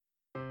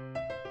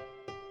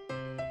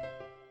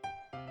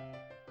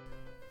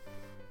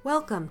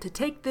Welcome to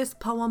Take This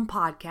Poem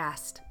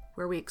podcast,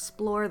 where we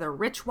explore the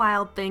rich,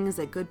 wild things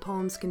that good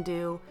poems can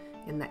do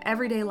in the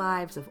everyday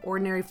lives of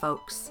ordinary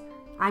folks.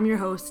 I'm your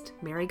host,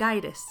 Mary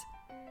Gaitis.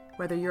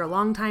 Whether you're a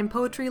longtime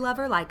poetry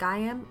lover like I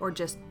am, or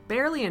just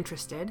barely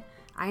interested,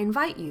 I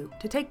invite you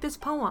to take this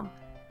poem.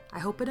 I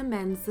hope it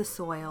amends the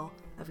soil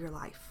of your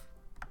life.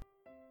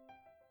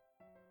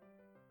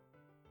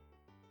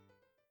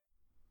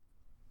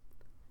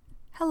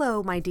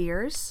 Hello, my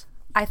dears.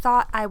 I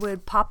thought I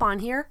would pop on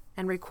here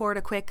and record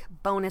a quick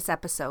bonus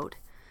episode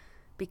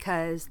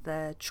because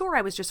the chore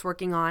I was just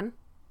working on,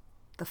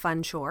 the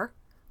fun chore,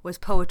 was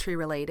poetry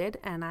related,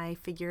 and I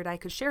figured I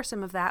could share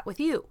some of that with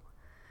you.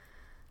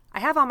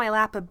 I have on my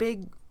lap a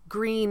big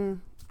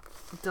green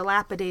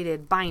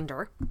dilapidated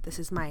binder. This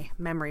is my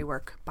memory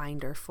work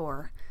binder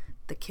for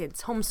the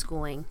kids'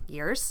 homeschooling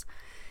years.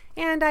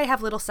 And I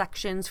have little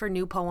sections for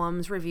new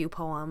poems, review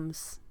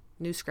poems,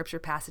 new scripture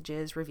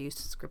passages, review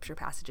scripture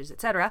passages,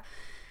 etc.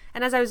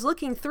 And as I was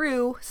looking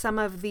through some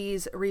of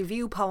these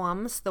review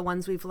poems, the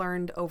ones we've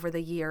learned over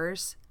the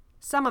years,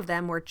 some of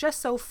them were just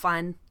so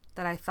fun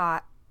that I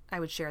thought I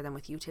would share them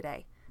with you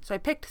today. So I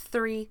picked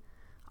 3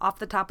 off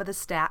the top of the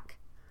stack,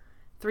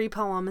 3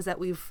 poems that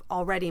we've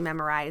already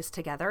memorized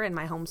together in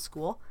my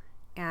homeschool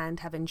and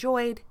have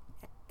enjoyed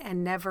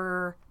and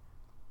never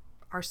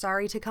are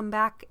sorry to come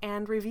back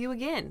and review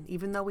again,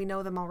 even though we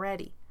know them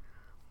already.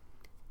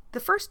 The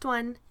first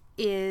one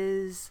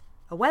is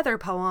a weather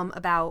poem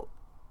about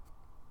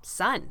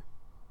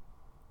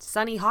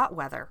sunny hot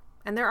weather,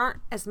 and there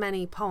aren't as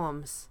many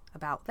poems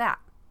about that.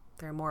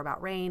 They're more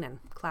about rain and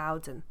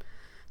clouds and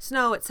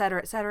snow,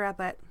 etc.,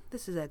 but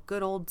this is a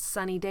good old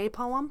sunny day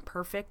poem,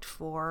 perfect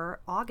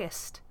for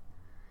August.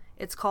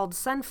 It's called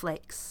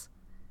Sunflakes,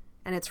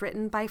 and it's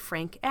written by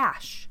Frank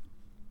Ash.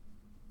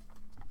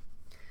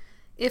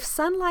 If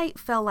sunlight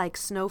fell like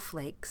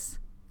snowflakes,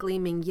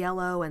 gleaming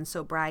yellow and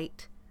so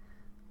bright,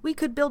 we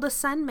could build a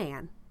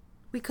sunman.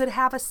 We could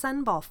have a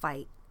sunball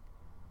fight.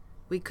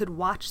 We could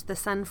watch the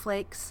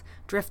sunflakes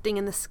drifting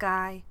in the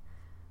sky.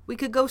 We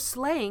could go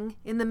sleighing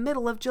in the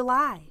middle of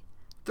July.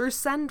 Through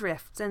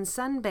sundrifts and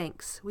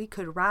sunbanks, we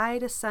could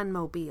ride a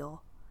sunmobile.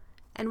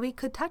 And we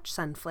could touch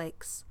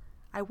sunflakes.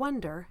 I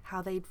wonder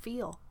how they'd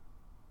feel.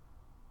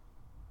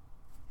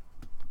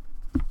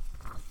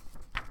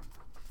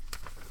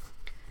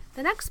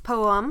 The next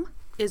poem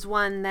is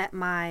one that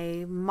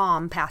my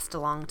mom passed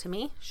along to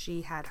me.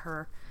 She had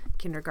her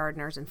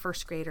kindergartners and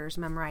first graders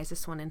memorize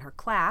this one in her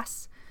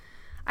class.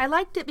 I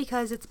liked it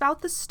because it's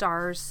about the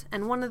stars,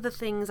 and one of the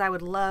things I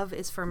would love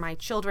is for my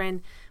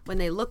children, when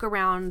they look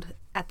around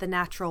at the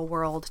natural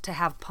world, to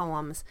have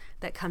poems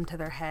that come to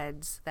their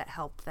heads that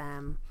help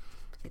them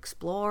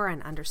explore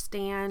and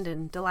understand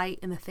and delight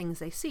in the things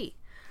they see.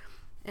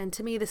 And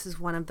to me, this is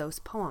one of those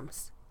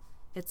poems.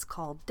 It's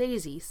called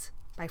Daisies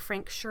by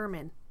Frank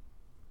Sherman.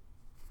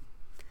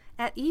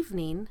 At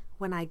evening,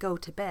 when I go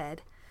to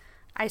bed,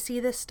 I see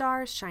the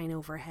stars shine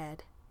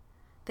overhead.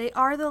 They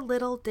are the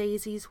little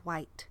daisies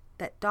white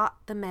that dot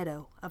the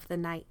meadow of the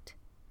night.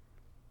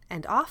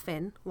 And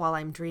often, while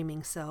I'm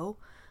dreaming so,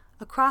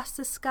 across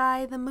the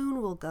sky the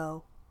moon will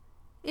go.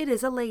 It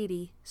is a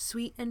lady,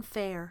 sweet and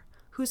fair,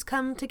 who's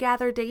come to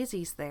gather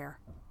daisies there.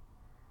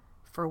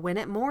 For when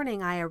at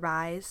morning I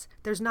arise,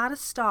 there's not a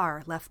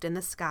star left in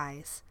the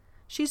skies.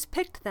 She's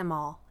picked them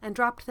all and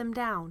dropped them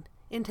down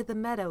into the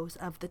meadows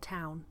of the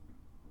town.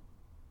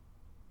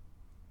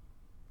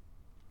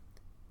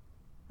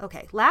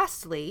 Okay,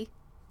 lastly,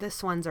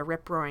 this one's a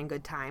rip-roaring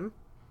good time.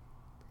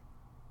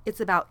 It's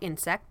about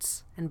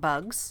insects and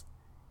bugs.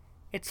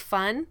 It's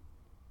fun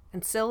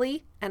and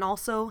silly and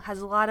also has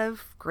a lot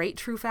of great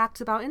true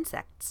facts about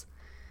insects.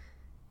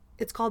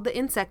 It's called The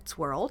Insect's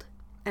World,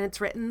 and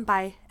it's written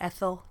by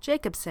Ethel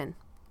Jacobson.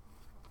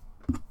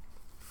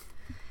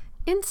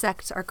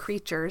 Insects are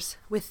creatures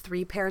with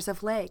 3 pairs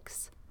of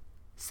legs.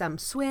 Some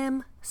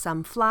swim,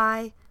 some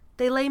fly.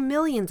 They lay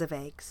millions of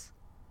eggs.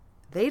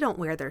 They don't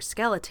wear their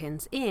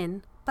skeletons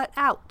in, but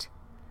out.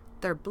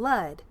 Their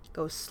blood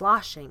goes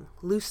sloshing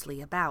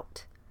loosely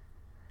about.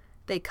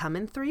 They come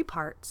in 3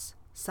 parts.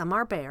 Some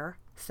are bare,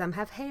 some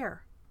have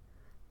hair.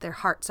 Their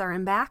hearts are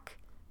in back.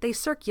 They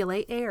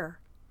circulate air.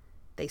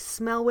 They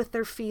smell with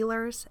their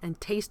feelers and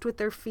taste with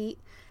their feet,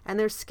 and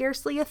there's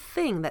scarcely a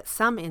thing that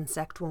some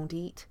insect won't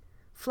eat.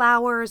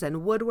 Flowers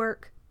and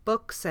woodwork,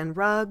 books and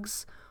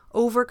rugs,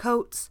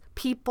 overcoats,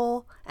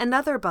 people, and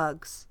other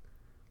bugs.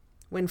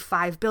 When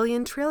 5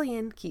 billion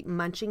trillion keep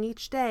munching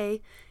each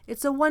day,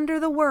 it's a wonder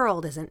the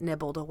world isn't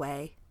nibbled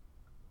away.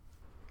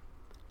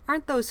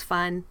 Aren't those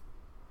fun?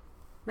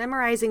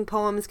 Memorizing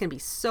poems can be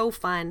so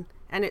fun,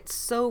 and it's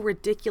so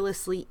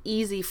ridiculously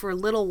easy for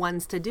little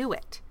ones to do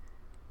it.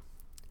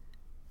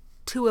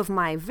 2 of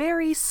my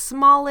very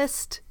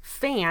smallest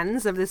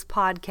fans of this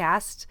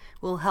podcast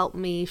will help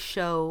me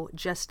show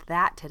just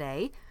that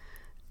today.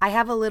 I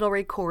have a little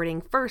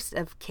recording first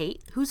of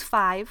Kate, who's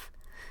 5,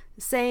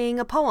 saying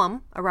a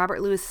poem, a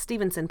Robert Louis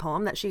Stevenson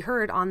poem that she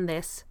heard on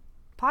this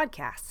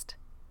podcast.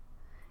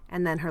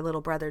 And then her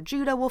little brother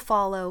Judah will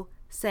follow,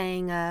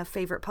 saying a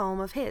favorite poem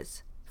of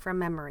his from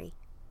memory.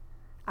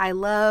 I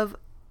love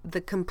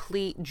the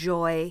complete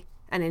joy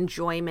and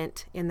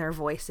enjoyment in their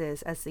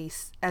voices as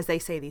they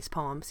say these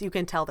poems. You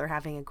can tell they're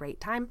having a great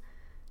time,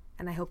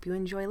 and I hope you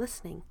enjoy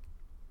listening.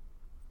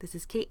 This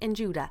is Kate and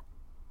Judah.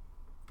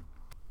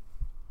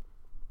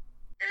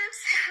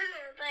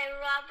 Summer by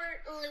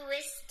Robert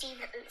Louis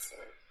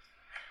Stevenson.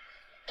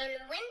 In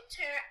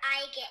winter,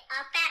 I get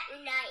up at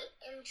night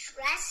and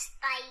dressed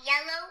by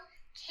yellow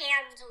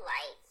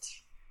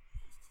candlelight.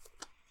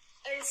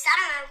 In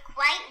summer,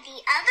 quite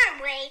the other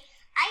way,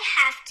 I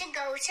have to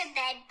go to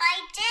bed by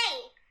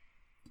day.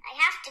 I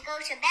have to go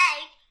to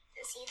bed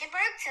and see the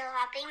birds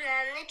hopping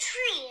on the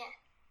tree.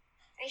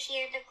 I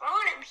hear the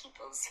grown-up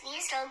people's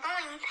whistle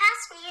going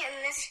past me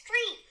in the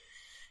street.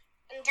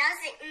 And does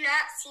it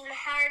not seem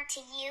hard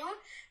to you?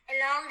 And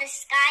all the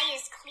sky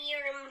is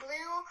clear and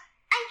blue.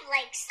 I'd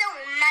like so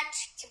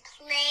much to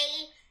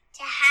play,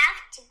 to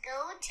have to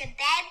go to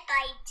bed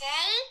by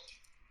day.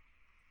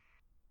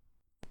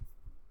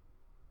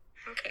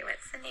 Okay,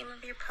 what's the name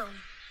of your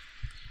poem?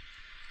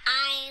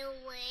 I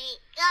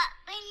wake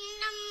up in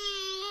the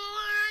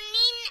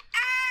morning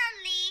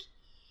early,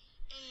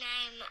 and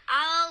I'm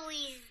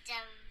always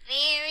the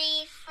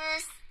very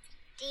first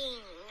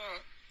thing.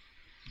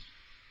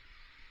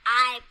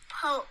 I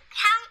poke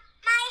out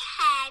my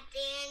head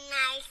and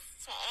I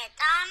sit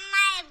on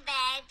my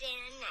bed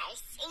and I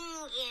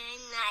sing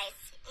and I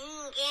sing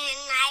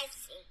and I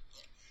sing.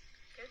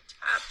 Good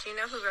job. Do you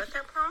know who wrote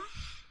that poem?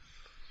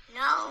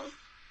 No.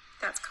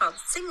 That's called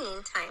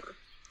Singing Time.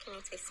 Can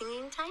you say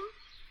Singing Time?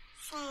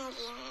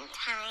 Singing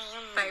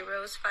Time. By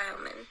Rose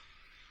Fileman.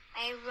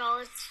 By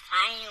Rose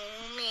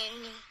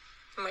Fileman.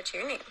 And what's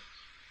your name?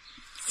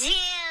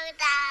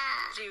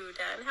 Judah.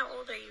 Judah. And how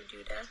old are you,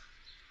 Judah?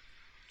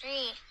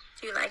 3.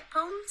 Do you like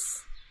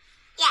poems?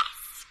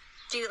 Yes.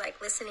 Do you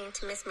like listening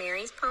to Miss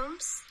Mary's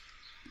poems?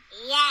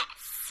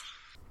 Yes.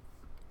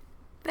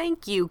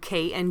 Thank you,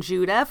 Kate and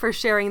Judah, for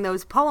sharing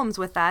those poems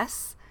with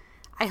us.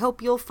 I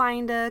hope you'll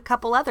find a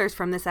couple others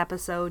from this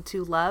episode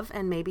to love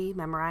and maybe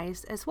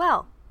memorize as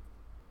well.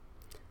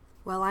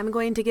 Well, I'm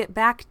going to get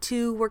back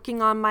to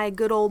working on my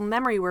good old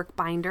memory work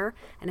binder,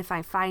 and if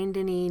I find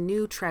any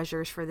new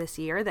treasures for this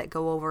year that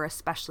go over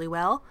especially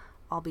well,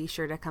 I'll be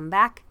sure to come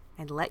back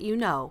and let you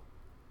know.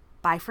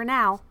 Bye for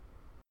now.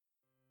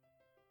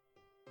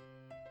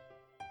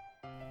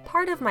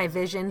 Part of my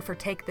vision for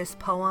Take This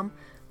Poem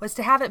was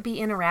to have it be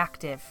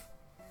interactive.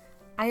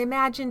 I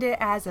imagined it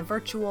as a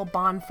virtual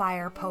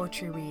bonfire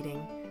poetry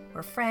reading,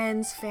 where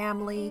friends,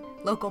 family,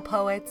 local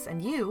poets,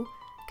 and you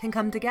can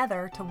come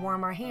together to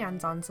warm our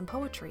hands on some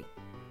poetry.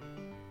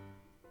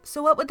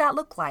 So what would that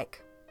look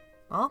like?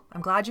 Well,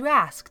 I'm glad you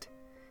asked.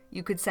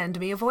 You could send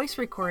me a voice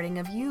recording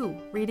of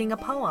you reading a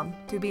poem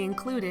to be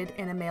included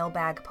in a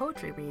mailbag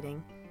poetry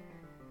reading.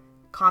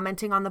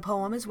 Commenting on the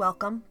poem is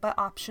welcome, but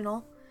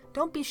optional.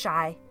 Don't be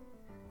shy.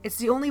 It's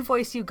the only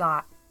voice you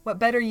got. What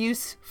better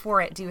use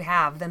for it do you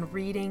have than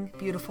reading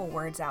beautiful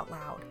words out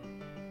loud?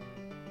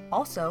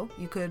 Also,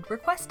 you could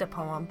request a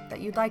poem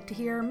that you'd like to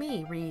hear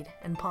me read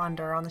and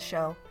ponder on the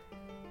show.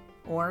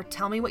 Or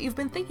tell me what you've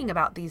been thinking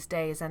about these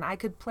days, and I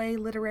could play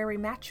literary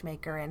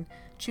matchmaker and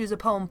choose a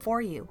poem for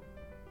you.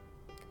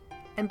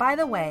 And by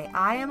the way,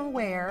 I am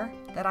aware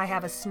that I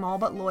have a small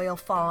but loyal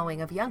following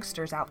of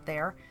youngsters out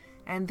there,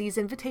 and these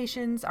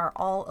invitations are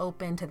all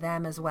open to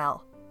them as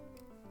well.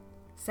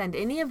 Send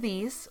any of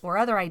these or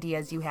other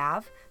ideas you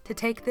have to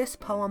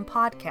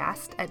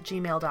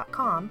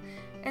takethispoempodcast@gmail.com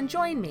and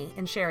join me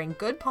in sharing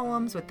good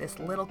poems with this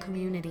little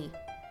community.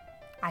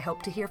 I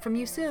hope to hear from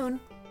you soon.